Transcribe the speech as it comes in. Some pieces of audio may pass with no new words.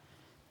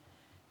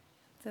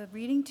The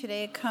reading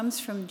today comes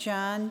from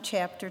John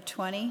chapter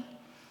 20.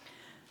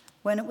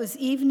 When it was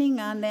evening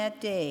on that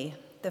day,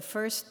 the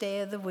first day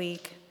of the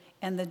week,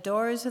 and the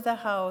doors of the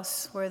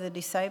house where the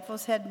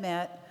disciples had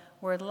met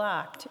were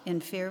locked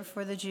in fear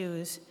for the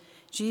Jews,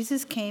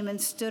 Jesus came and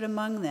stood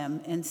among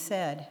them and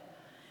said,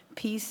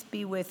 "Peace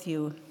be with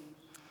you."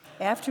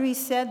 After he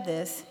said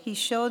this, he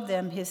showed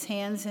them his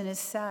hands and his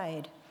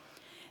side.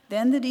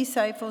 Then the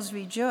disciples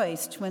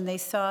rejoiced when they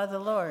saw the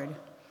Lord.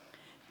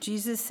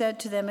 Jesus said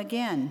to them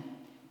again,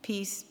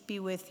 "Peace be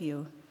with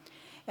you.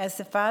 As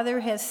the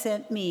Father has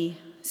sent me,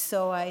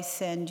 so I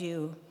send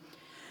you."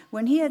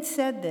 When he had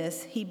said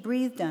this, he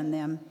breathed on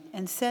them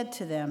and said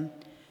to them,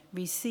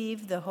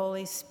 "Receive the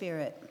Holy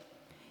Spirit.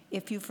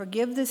 If you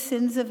forgive the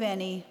sins of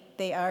any,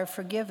 they are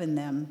forgiven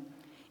them.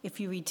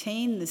 If you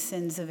retain the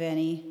sins of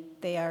any,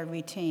 they are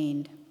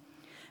retained."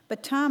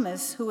 But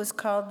Thomas, who was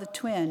called the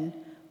twin,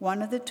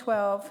 one of the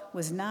 12,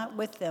 was not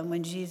with them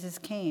when Jesus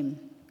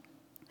came.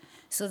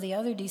 So the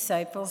other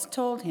disciples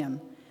told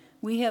him,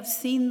 "We have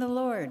seen the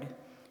Lord."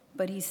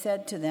 But he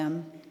said to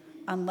them,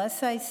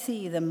 "Unless I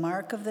see the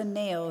mark of the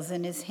nails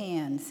in his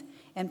hands,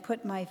 and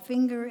put my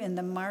finger in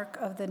the mark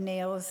of the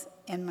nails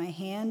and my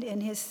hand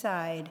in his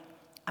side,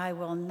 I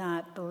will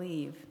not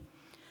believe."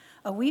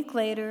 A week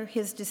later,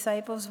 his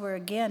disciples were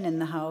again in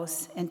the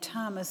house, and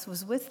Thomas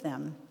was with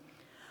them.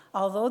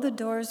 Although the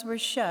doors were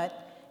shut,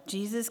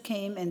 Jesus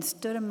came and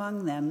stood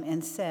among them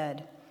and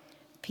said,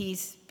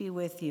 "Peace be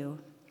with you."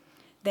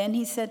 Then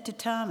he said to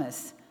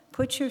Thomas,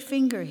 "Put your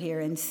finger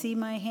here and see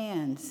my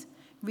hands.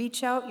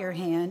 Reach out your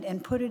hand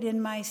and put it in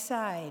my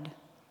side.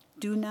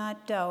 Do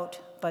not doubt,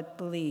 but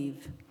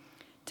believe."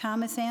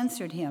 Thomas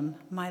answered him,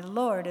 "My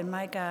Lord and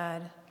my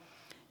God."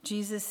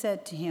 Jesus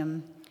said to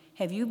him,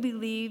 "Have you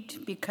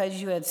believed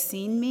because you have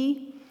seen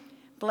me?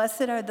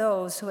 Blessed are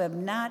those who have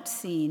not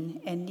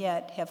seen and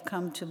yet have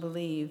come to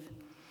believe."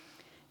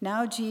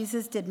 Now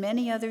Jesus did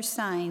many other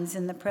signs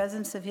in the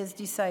presence of his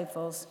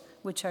disciples,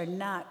 which are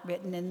not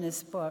written in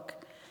this book.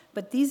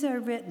 But these are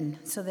written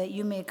so that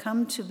you may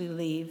come to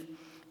believe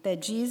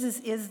that Jesus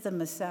is the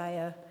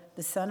Messiah,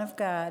 the Son of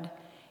God,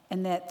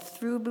 and that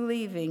through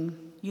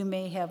believing you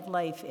may have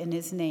life in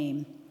his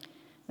name.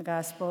 The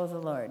Gospel of the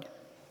Lord.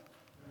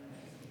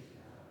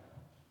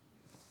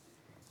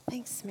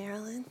 Thanks,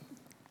 Marilyn.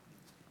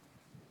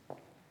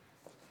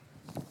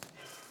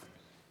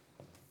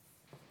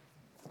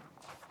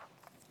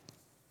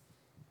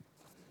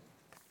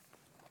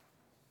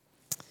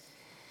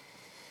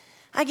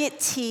 I get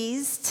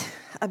teased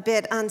a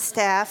bit on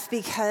staff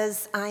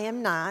because I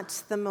am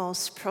not the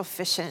most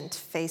proficient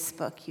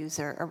Facebook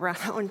user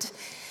around.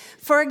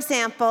 For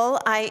example,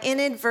 I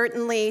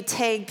inadvertently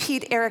tagged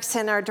Pete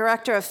Erickson, our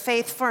director of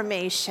faith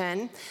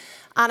formation,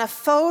 on a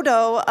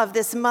photo of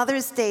this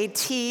Mother's Day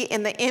tea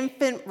in the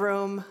infant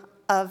room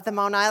of the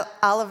Mount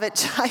Olivet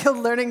Child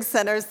Learning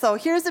Center. So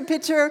here's a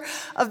picture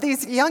of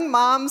these young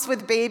moms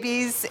with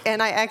babies,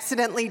 and I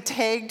accidentally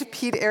tagged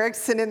Pete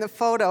Erickson in the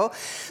photo.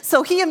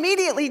 So he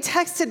immediately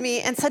texted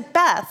me and said,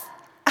 "Beth,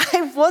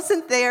 I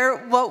wasn't there.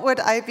 What would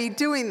I be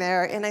doing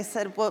there?" And I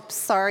said, "Whoops,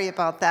 sorry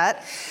about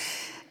that."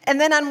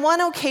 And then on one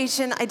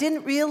occasion, I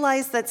didn't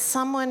realize that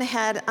someone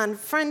had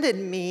unfriended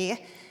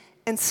me,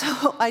 and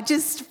so I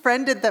just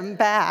friended them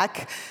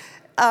back,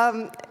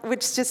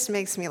 which just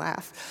makes me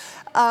laugh.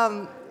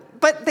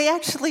 But they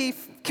actually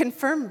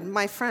confirmed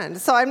my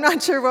friend, so I'm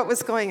not sure what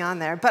was going on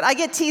there. But I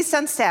get teased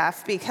on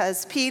staff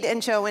because Pete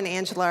and Joe and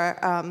Angela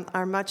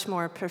are much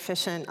more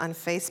proficient on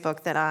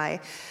Facebook than I.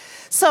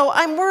 So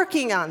I'm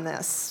working on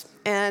this,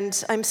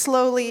 and I'm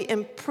slowly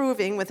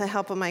improving with the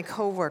help of my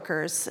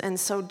coworkers. And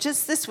so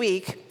just this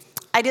week,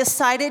 I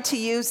decided to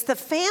use the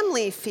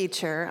family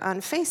feature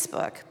on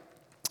Facebook.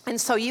 And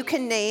so you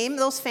can name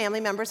those family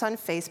members on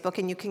Facebook,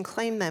 and you can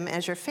claim them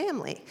as your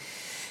family.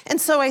 And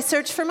so I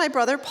searched for my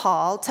brother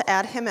Paul to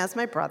add him as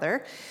my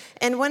brother.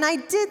 And when I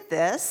did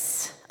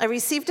this, I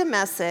received a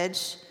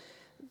message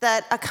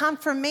that a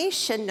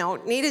confirmation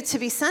note needed to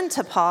be sent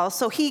to Paul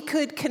so he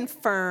could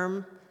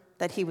confirm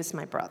that he was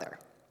my brother.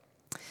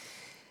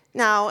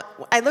 Now,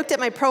 I looked at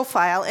my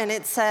profile, and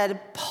it said,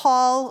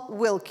 "Paul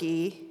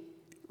Wilkie,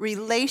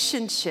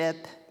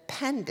 relationship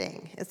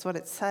pending," is what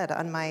it said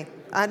on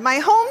my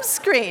home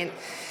screen.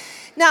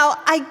 Now,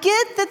 I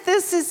get that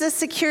this is a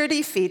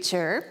security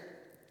feature,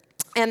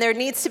 and there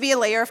needs to be a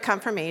layer of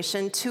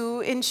confirmation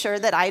to ensure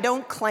that I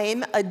don't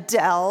claim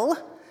Adele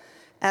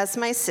as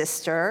my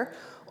sister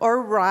or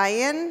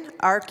Ryan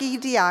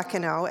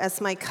Archidiacono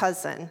as my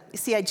cousin. You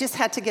see, I just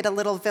had to get a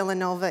little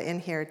Villanova in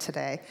here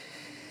today.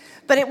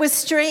 But it was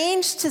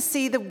strange to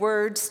see the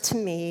words to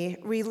me,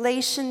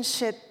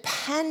 "relationship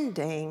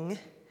pending,"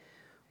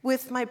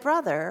 with my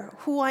brother,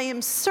 who I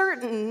am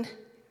certain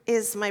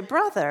is my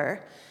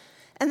brother.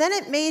 And then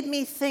it made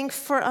me think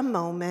for a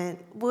moment,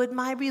 would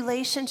my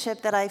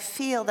relationship that I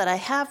feel that I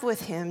have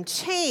with him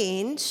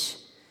change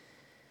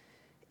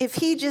if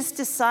he just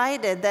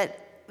decided that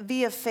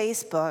via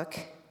Facebook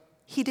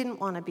he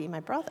didn't want to be my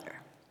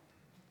brother?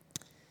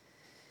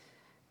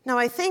 Now,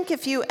 I think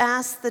if you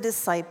ask the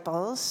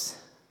disciples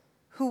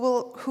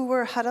who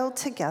were huddled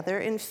together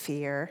in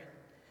fear,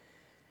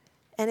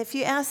 And if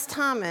you ask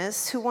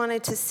Thomas, who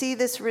wanted to see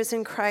this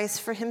risen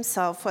Christ for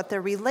himself, what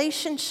their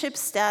relationship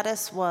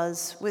status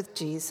was with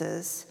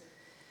Jesus,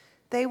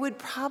 they would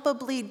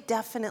probably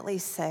definitely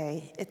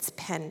say it's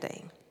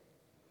pending.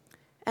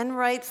 And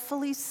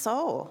rightfully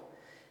so.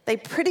 They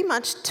pretty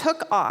much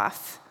took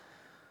off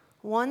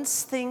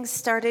once things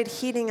started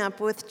heating up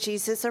with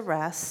Jesus'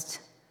 arrest,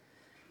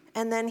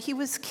 and then he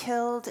was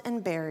killed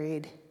and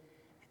buried,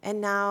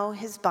 and now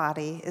his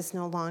body is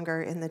no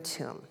longer in the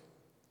tomb.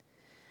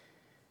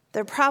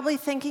 They're probably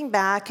thinking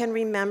back and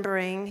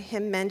remembering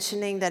him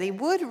mentioning that he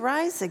would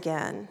rise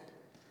again,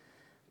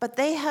 but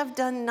they have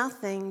done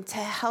nothing to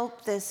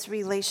help this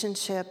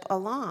relationship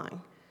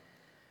along.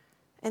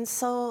 And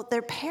so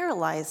they're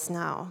paralyzed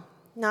now,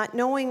 not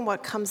knowing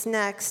what comes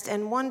next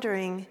and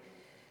wondering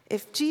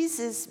if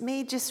Jesus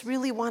may just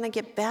really want to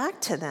get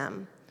back to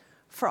them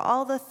for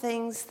all the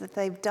things that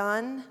they've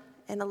done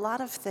and a lot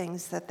of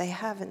things that they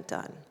haven't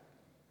done.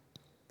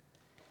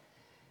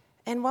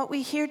 And what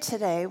we hear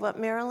today, what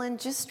Marilyn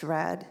just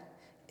read,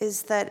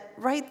 is that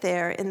right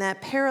there in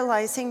that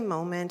paralyzing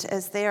moment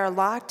as they are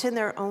locked in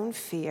their own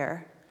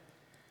fear,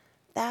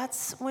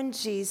 that's when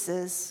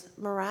Jesus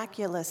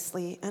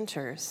miraculously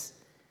enters.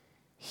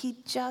 He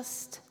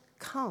just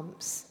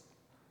comes.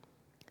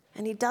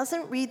 And he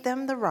doesn't read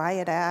them the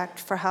riot act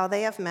for how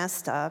they have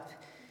messed up.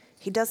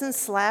 He doesn't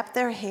slap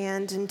their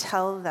hand and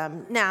tell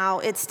them, now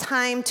it's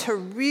time to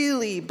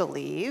really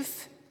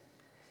believe.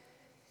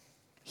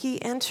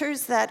 He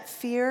enters that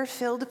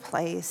fear-filled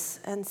place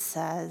and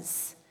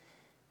says,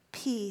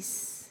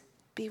 peace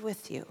be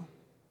with you.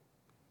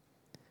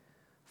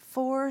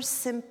 4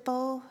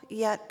 simple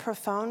yet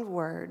profound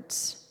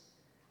words.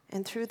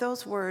 And through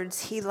those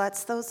words, he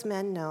lets those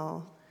men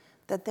know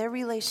that their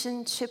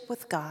relationship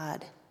with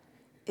God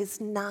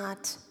is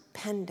not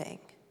pending.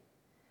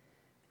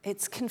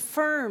 It's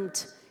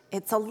confirmed,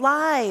 it's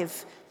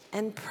alive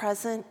and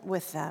present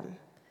with them.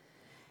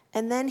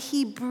 And then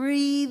he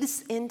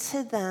breathes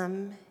into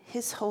them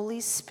his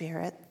Holy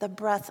Spirit, the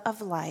breath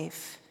of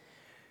life,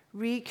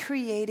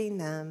 recreating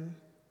them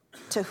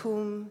to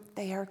whom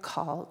they are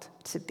called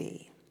to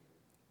be.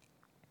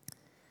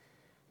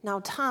 Now,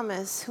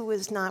 Thomas, who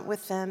was not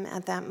with them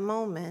at that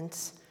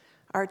moment,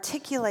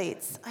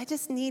 articulates, I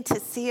just need to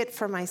see it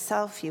for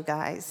myself, you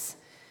guys.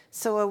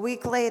 So a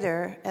week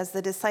later, as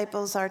the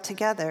disciples are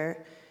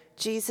together,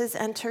 Jesus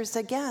enters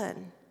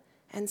again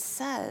and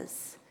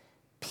says,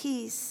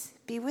 peace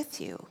be with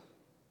you.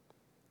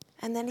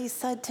 And then he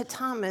said to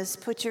Thomas,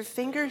 put your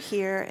finger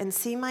here and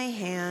see my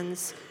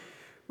hands.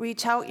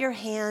 Reach out your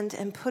hand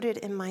and put it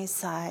in my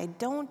side.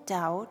 Don't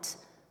doubt,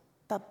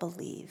 but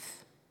believe.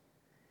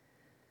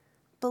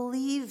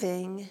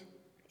 Believing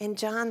in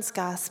John's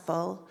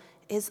gospel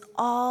is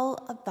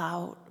all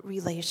about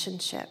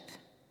relationship.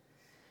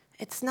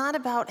 It's not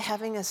about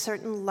having a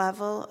certain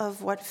level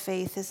of what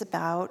faith is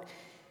about.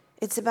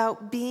 It's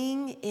about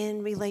being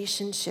in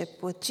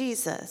relationship with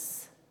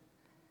Jesus.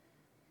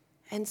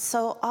 And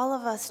so all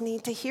of us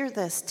need to hear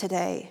this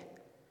today.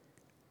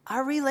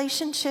 Our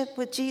relationship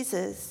with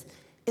Jesus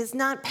is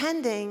not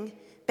pending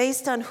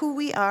based on who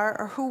we are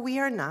or who we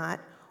are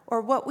not,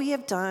 or what we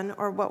have done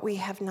or what we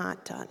have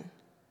not done.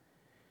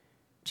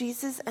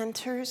 Jesus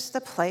enters the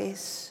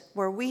place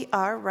where we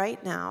are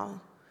right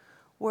now,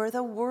 where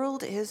the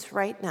world is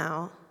right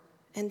now,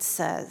 and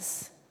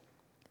says,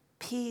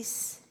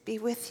 peace be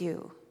with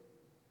you.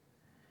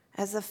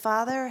 As the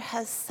Father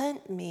has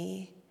sent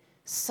me,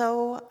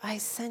 so I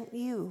sent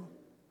you.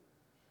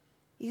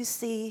 You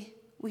see,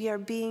 we are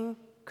being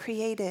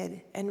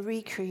created and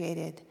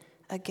recreated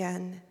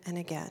again and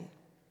again.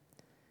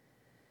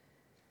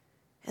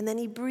 And then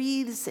he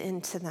breathes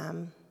into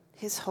them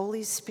his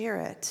Holy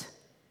Spirit.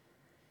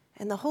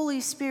 And the Holy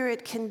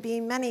Spirit can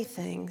be many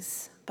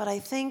things, but I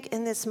think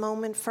in this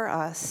moment for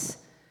us,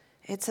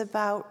 it's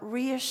about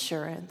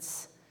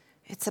reassurance.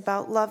 It's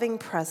about loving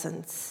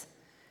presence.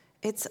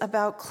 It's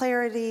about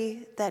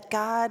clarity that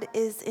God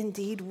is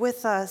indeed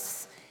with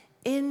us,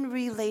 in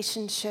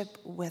relationship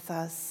with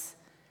us,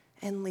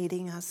 and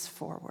leading us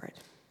forward.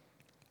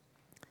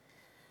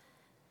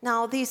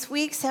 Now, these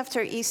weeks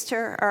after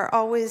Easter are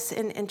always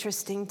an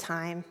interesting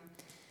time.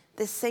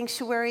 This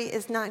sanctuary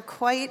is not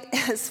quite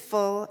as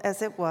full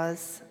as it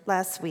was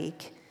last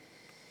week,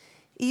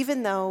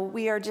 even though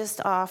we are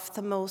just off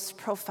the most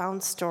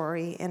profound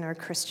story in our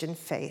Christian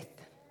faith.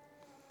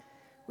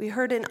 We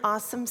heard an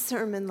awesome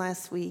sermon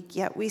last week,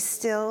 yet we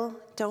still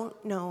don't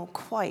know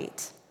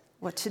quite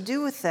what to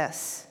do with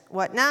this.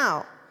 What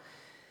now?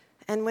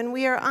 And when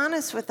we are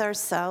honest with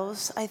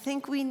ourselves, I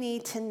think we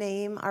need to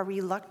name our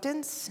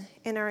reluctance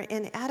and our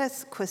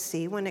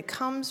inadequacy when it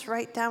comes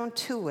right down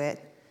to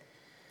it.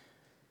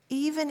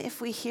 Even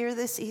if we hear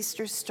this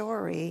Easter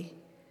story,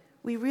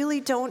 we really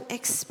don't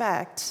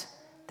expect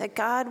that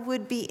God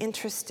would be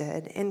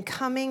interested in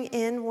coming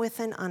in with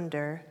and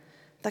under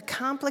the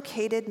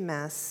complicated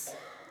mess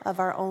of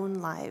our own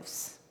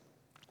lives.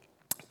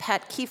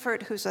 Pat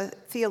Kiefert, who's a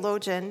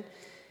theologian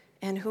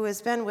and who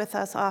has been with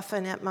us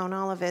often at Mount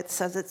Olivet,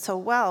 says it so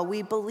well.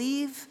 We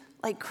believe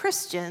like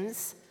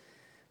Christians,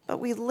 but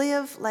we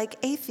live like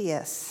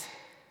atheists.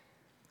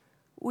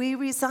 We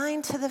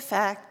resign to the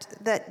fact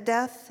that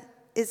death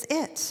is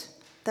it,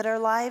 that our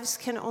lives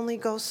can only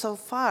go so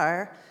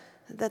far,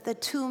 that the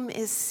tomb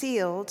is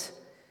sealed,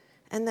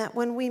 and that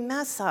when we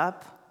mess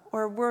up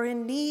or we're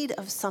in need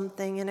of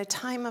something in a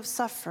time of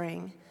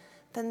suffering,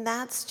 then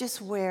that's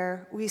just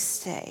where we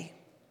stay.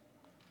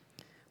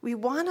 We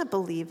want to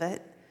believe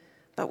it,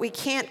 but we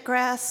can't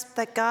grasp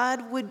that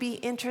God would be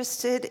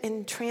interested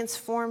in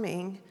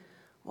transforming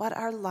what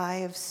our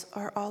lives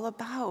are all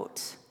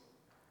about.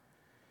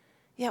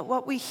 Yet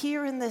what we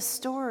hear in this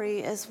story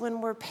is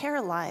when we're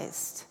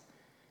paralyzed,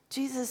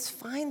 Jesus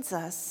finds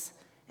us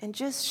and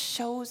just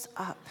shows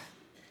up.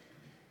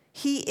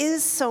 He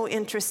is so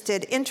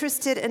interested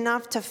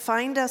enough to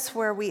find us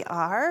where we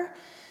are,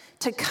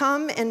 to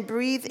come and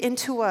breathe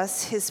into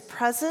us his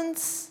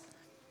presence,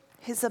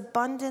 his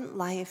abundant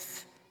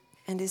life,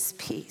 and his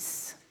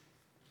peace.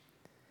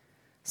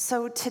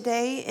 So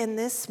today, in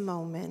this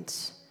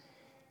moment,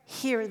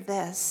 hear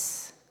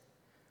this.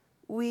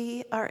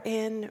 We are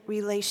in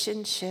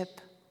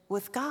relationship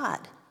with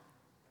God.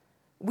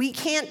 We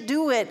can't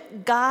do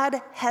it.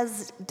 God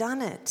has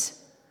done it.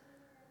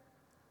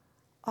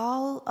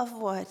 All of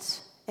what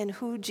and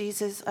who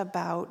Jesus is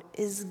about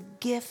is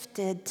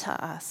gifted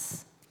to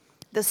us.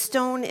 The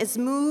stone is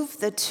moved,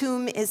 the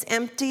tomb is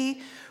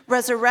empty,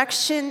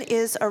 resurrection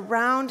is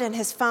around and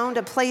has found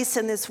a place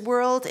in this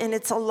world, and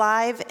it's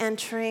alive,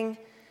 entering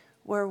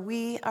where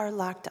we are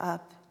locked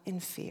up in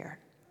fear.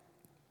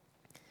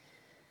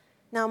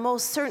 Now,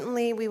 most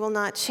certainly, we will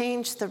not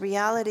change the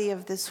reality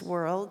of this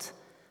world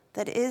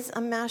that is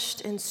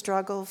enmeshed in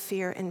struggle,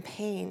 fear, and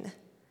pain.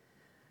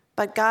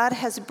 But God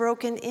has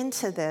broken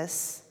into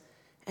this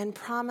and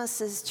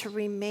promises to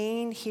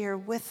remain here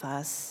with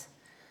us,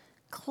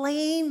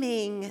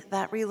 claiming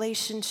that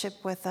relationship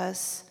with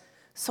us,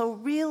 so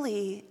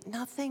really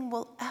nothing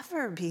will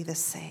ever be the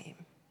same.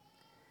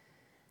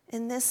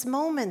 In this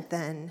moment,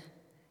 then,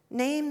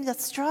 name the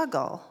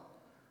struggle,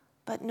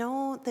 but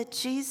know that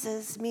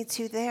Jesus meets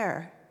you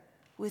there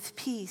with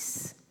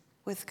peace,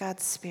 with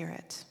God's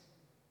Spirit.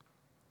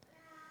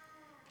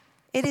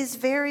 It is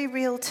very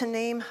real to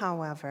name,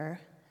 however,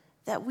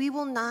 that we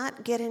will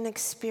not get an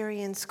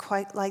experience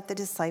quite like the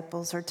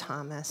disciples or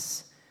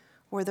Thomas,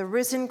 where the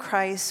risen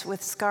Christ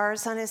with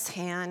scars on his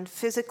hand,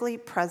 physically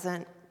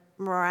present,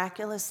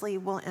 miraculously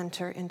will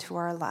enter into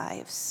our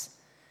lives.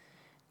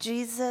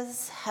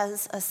 Jesus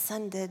has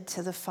ascended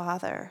to the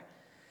Father.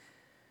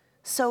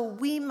 So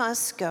we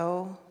must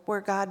go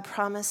where God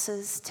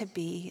promises to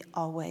be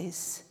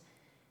always,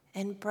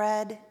 in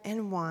bread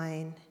and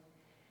wine,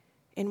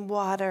 in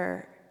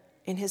water,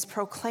 in his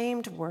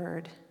proclaimed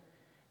word,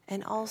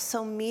 and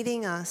also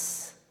meeting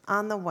us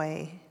on the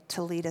way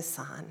to lead us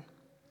on.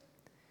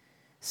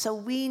 So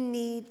we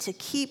need to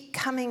keep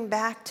coming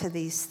back to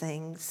these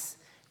things,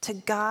 to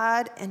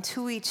God and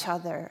to each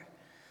other,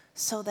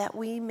 so that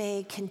we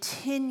may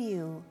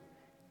continue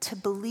to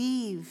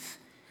believe,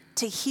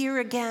 to hear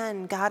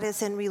again God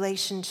is in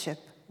relationship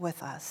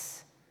with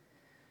us.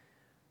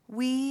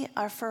 We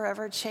are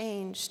forever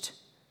changed.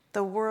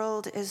 The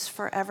world is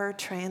forever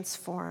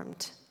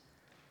transformed.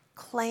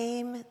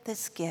 Claim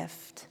this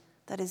gift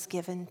that is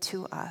given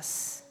to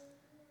us.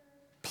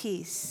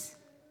 Peace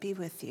be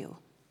with you.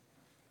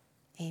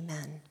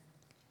 Amen.